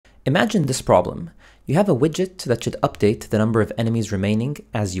Imagine this problem. You have a widget that should update the number of enemies remaining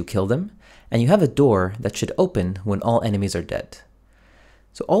as you kill them, and you have a door that should open when all enemies are dead.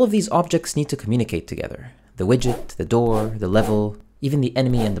 So all of these objects need to communicate together. The widget, the door, the level, even the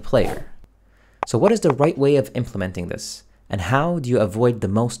enemy and the player. So what is the right way of implementing this? And how do you avoid the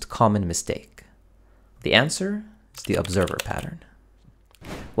most common mistake? The answer is the observer pattern.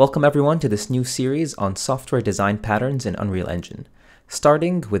 Welcome everyone to this new series on software design patterns in Unreal Engine.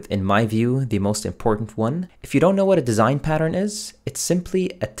 Starting with, in my view, the most important one. If you don't know what a design pattern is, it's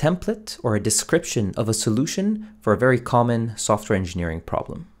simply a template or a description of a solution for a very common software engineering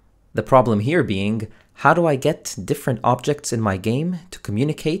problem. The problem here being, how do I get different objects in my game to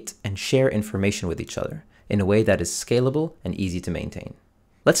communicate and share information with each other in a way that is scalable and easy to maintain?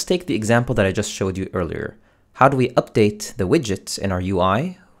 Let's take the example that I just showed you earlier. How do we update the widgets in our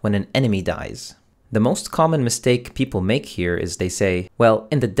UI when an enemy dies? The most common mistake people make here is they say, well,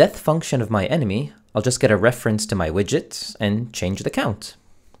 in the death function of my enemy, I'll just get a reference to my widget and change the count.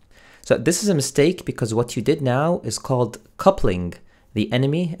 So this is a mistake because what you did now is called coupling the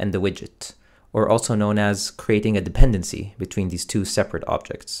enemy and the widget, or also known as creating a dependency between these two separate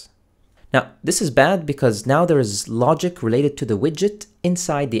objects. Now, this is bad because now there is logic related to the widget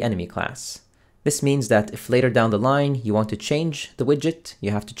inside the enemy class. This means that if later down the line you want to change the widget,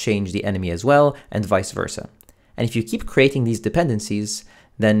 you have to change the enemy as well, and vice versa. And if you keep creating these dependencies,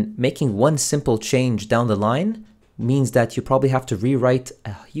 then making one simple change down the line means that you probably have to rewrite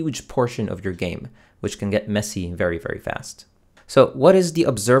a huge portion of your game, which can get messy very, very fast. So what is the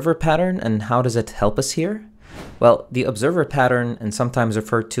observer pattern and how does it help us here? Well, the observer pattern, and sometimes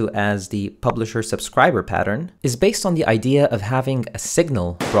referred to as the publisher-subscriber pattern, is based on the idea of having a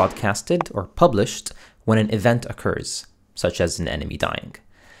signal broadcasted or published when an event occurs, such as an enemy dying.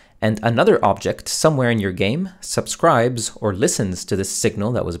 And another object somewhere in your game subscribes or listens to this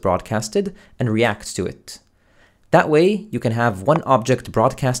signal that was broadcasted and reacts to it. That way, you can have one object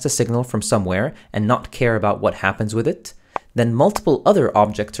broadcast a signal from somewhere and not care about what happens with it. Then multiple other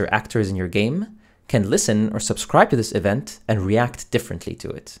objects or actors in your game can listen or subscribe to this event and react differently to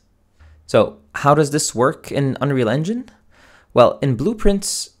it. So how does this work in Unreal Engine? Well, in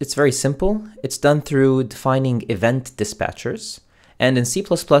Blueprints, it's very simple. It's done through defining event dispatchers. And in C++,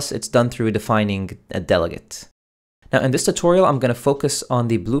 it's done through defining a delegate. Now in this tutorial, I'm going to focus on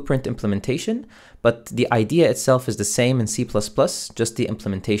the Blueprint implementation, but the idea itself is the same in C++, just the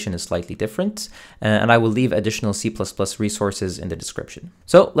implementation is slightly different, and I will leave additional C++ resources in the description.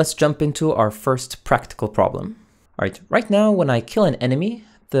 So let's jump into our first practical problem. All right, right now when I kill an enemy,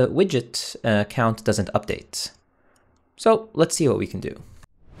 the widget count doesn't update. So let's see what we can do.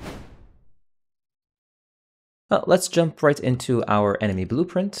 Well, let's jump right into our enemy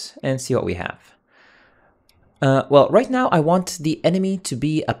blueprint and see what we have. Well, right now I want the enemy to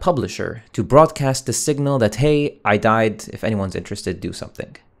be a publisher, to broadcast the signal that, hey, I died, if anyone's interested, do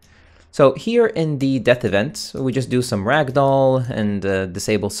something. So here in the death event, we just do some ragdoll and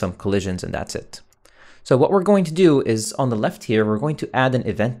disable some collisions and that's it. So what we're going to do is on the left here, we're going to add an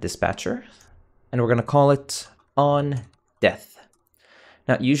event dispatcher and we're going to call it on death.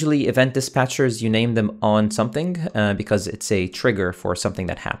 Now, usually event dispatchers, you name them on something because it's a trigger for something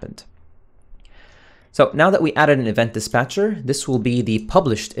that happened. So now that we added an event dispatcher, this will be the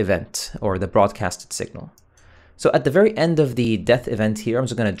published event or the broadcasted signal. So at the very end of the death event here, I'm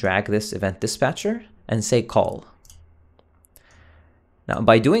just going to drag this event dispatcher and say call. Now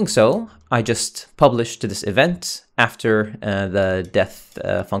by doing so, I just publish to this event after the death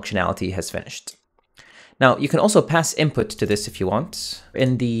functionality has finished. Now, you can also pass input to this if you want.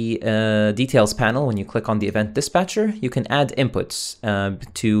 In the details panel, when you click on the event dispatcher, you can add inputs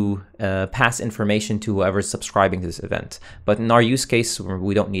to pass information to whoever's subscribing to this event. But in our use case,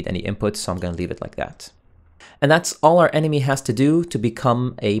 we don't need any inputs, so I'm going to leave it like that. And that's all our enemy has to do to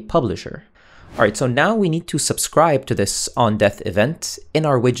become a publisher. All right, so now we need to subscribe to this on-death event in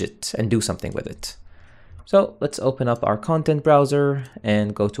our widget and do something with it. So let's open up our content browser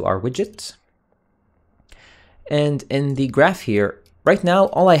and go to our widget. And in the graph here, right now,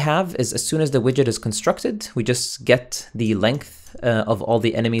 all I have is as soon as the widget is constructed, we just get the length of all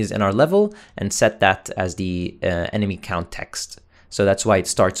the enemies in our level and set that as the enemy count text. So that's why it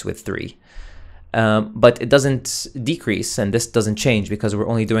starts with 3. But it doesn't decrease and this doesn't change because we're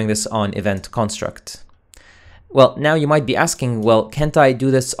only doing this on event construct. Well, now you might be asking, well, can't I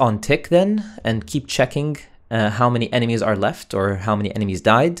do this on tick then and keep checking how many enemies are left or how many enemies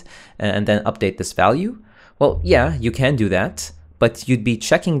died and then update this value? Well, yeah, you can do that, but you'd be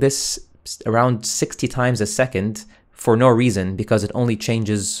checking this around 60 times a second for no reason because it only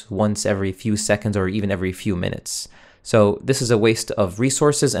changes once every few seconds or even every few minutes. So this is a waste of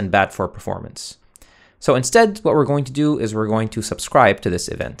resources and bad for performance. So instead, what we're going to do is we're going to subscribe to this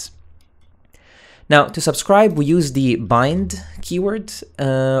event. Now, to subscribe, we use the bind keyword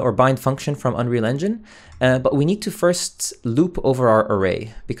or bind function from Unreal Engine, but we need to first loop over our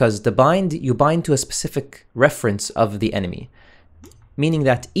array, because the bind, you bind to a specific reference of the enemy, meaning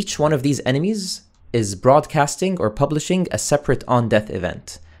that each one of these enemies is broadcasting or publishing a separate on-death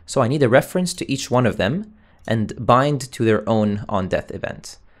event. So I need a reference to each one of them and bind to their own on-death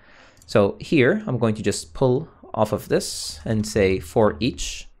event. So here, I'm going to just pull off of this and say for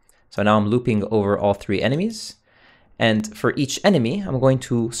each. So now I'm looping over all three enemies. And for each enemy, I'm going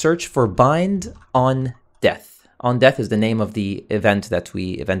to search for bind on death. On death is the name of the event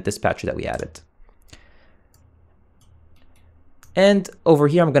dispatcher that we added. And over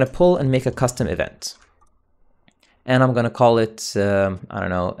here, I'm going to pull and make a custom event. And I'm going to call it, I don't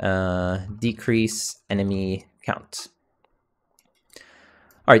know, decrease enemy count.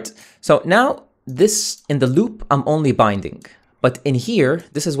 All right, so now this in the loop, I'm only binding. But in here,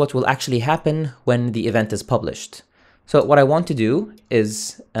 this is what will actually happen when the event is published. So what I want to do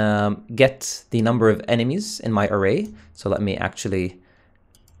is get the number of enemies in my array. So let me actually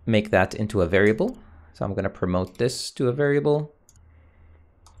make that into a variable. So I'm going to promote this to a variable.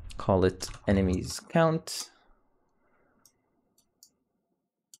 Call it enemies count.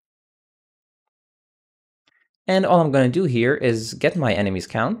 And all I'm going to do here is get my enemies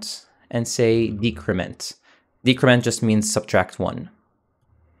count and say decrement. Decrement just means subtract 1.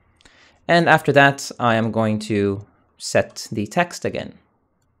 And after that, I am going to set the text again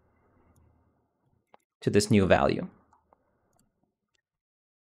to this new value.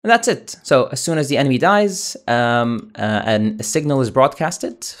 And that's it. So as soon as the enemy dies, a signal is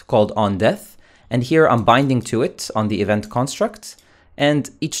broadcasted called onDeath. And here I'm binding to it on the event construct.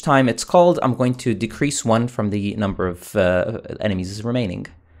 And each time it's called, I'm going to decrease 1 from the number of enemies remaining.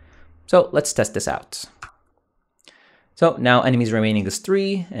 So let's test this out. So now enemies remaining is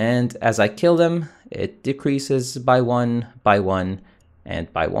 3, and as I kill them, it decreases by 1,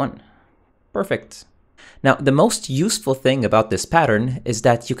 and by 1. Perfect. Now, the most useful thing about this pattern is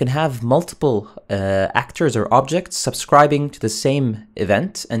that you can have multiple actors or objects subscribing to the same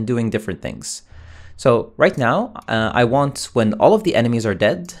event and doing different things. So right now, I want, when all of the enemies are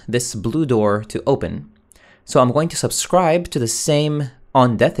dead, this blue door to open. So I'm going to subscribe to the same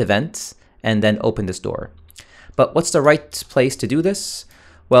on-death event and then open this door. But what's the right place to do this?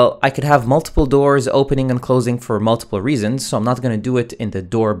 Well, I could have multiple doors opening and closing for multiple reasons, so I'm not going to do it in the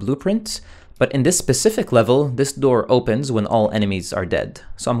door blueprint. But in this specific level, this door opens when all enemies are dead.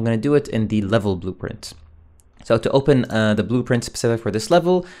 So I'm going to do it in the level blueprint. So to open the blueprint specific for this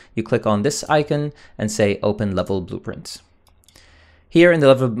level, you click on this icon and say Open Level Blueprint. Here in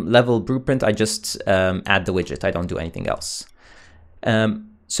the level blueprint, I just add the widget. I don't do anything else.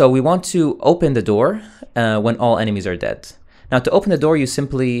 So we want to open the door when all enemies are dead. Now to open the door, you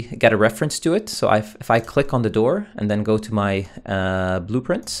simply get a reference to it. So if I click on the door and then go to my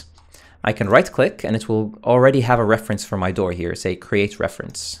blueprint, I can right click and it will already have a reference for my door here, say create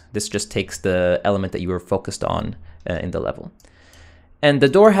reference. This just takes the element that you were focused on in the level. And the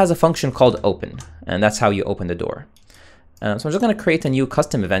door has a function called open, and that's how you open the door. So I'm just going to create a new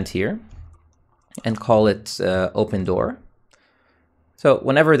custom event here and call it open door. So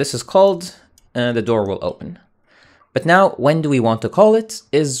whenever this is called, the door will open. But now, when do we want to call it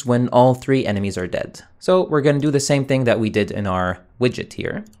is when all 3 enemies are dead. So we're going to do the same thing that we did in our widget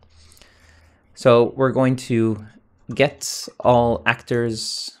here. So we're going to get all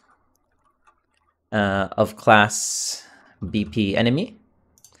actors of class BP enemy.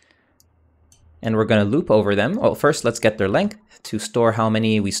 And we're going to loop over them. Well, first, let's get their length to store how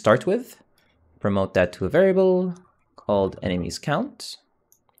many we start with. Promote that to a variable called enemies count.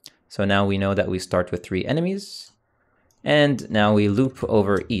 So now we know that we start with 3 enemies. And now we loop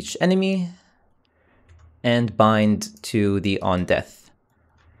over each enemy and bind to the onDeath.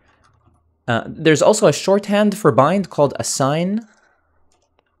 There's also a shorthand for bind called assign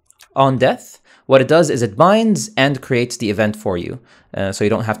onDeath. What it does is it binds and creates the event for you. So you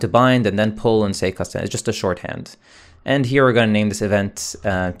don't have to bind and then pull and say custom. It's just a shorthand. And here we're going to name this event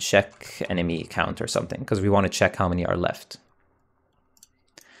check enemy count or something, because we want to check how many are left.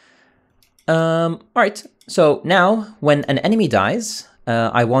 All right, so now when an enemy dies,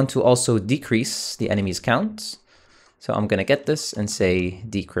 I want to also decrease the enemy's count. So I'm going to get this and say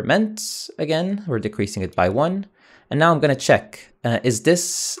decrement again. We're decreasing it by 1. And now I'm going to check, is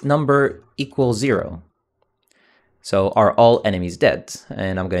this number equal 0? So are all enemies dead?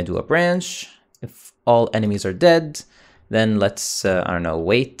 And I'm going to do a branch. If all enemies are dead, then let's, I don't know,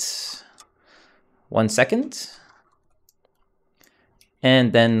 wait 1 second.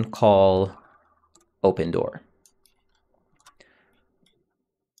 and then call open door.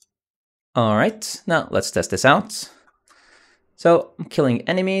 All right, now let's test this out. So I'm killing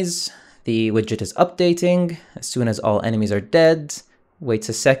enemies. The widget is updating. As soon as all enemies are dead, waits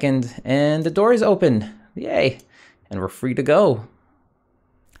a second, and the door is open. Yay! And we're free to go.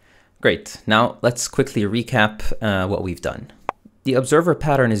 Great, now let's quickly recap what we've done. The observer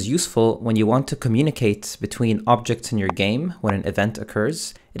pattern is useful when you want to communicate between objects in your game when an event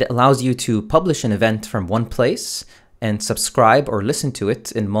occurs. It allows you to publish an event from one place and subscribe or listen to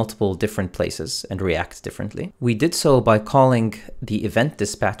it in multiple different places and react differently. We did so by calling the event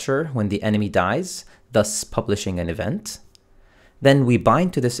dispatcher when the enemy dies, thus publishing an event. Then we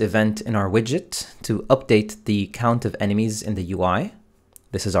bind to this event in our widget to update the count of enemies in the UI.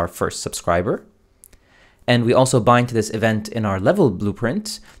 This is our first subscriber. And we also bind to this event in our level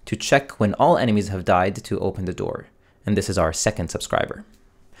blueprint to check when all enemies have died to open the door. And this is our second subscriber.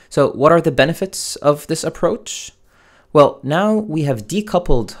 So what are the benefits of this approach? Well, now we have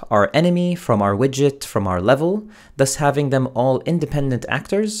decoupled our enemy from our widget, from our level, thus having them all independent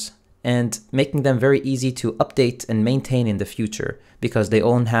actors and making them very easy to update and maintain in the future because they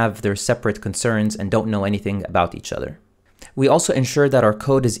all have their separate concerns and don't know anything about each other. We also ensure that our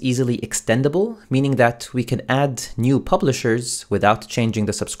code is easily extendable, meaning that we can add new publishers without changing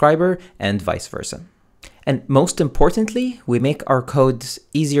the subscriber and vice versa. And most importantly, we make our code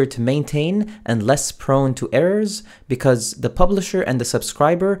easier to maintain and less prone to errors because the publisher and the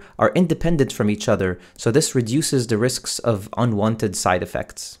subscriber are independent from each other, so this reduces the risks of unwanted side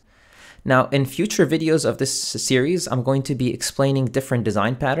effects. Now, in future videos of this series, I'm going to be explaining different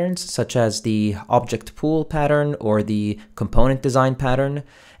design patterns, such as the object pool pattern or the component design pattern,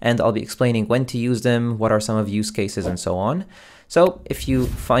 and I'll be explaining when to use them, what are some of the use cases, and so on. So if you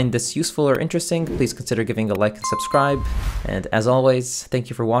find this useful or interesting, please consider giving a like and subscribe. And as always,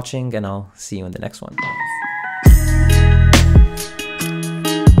 thank you for watching, and I'll see you in the next one.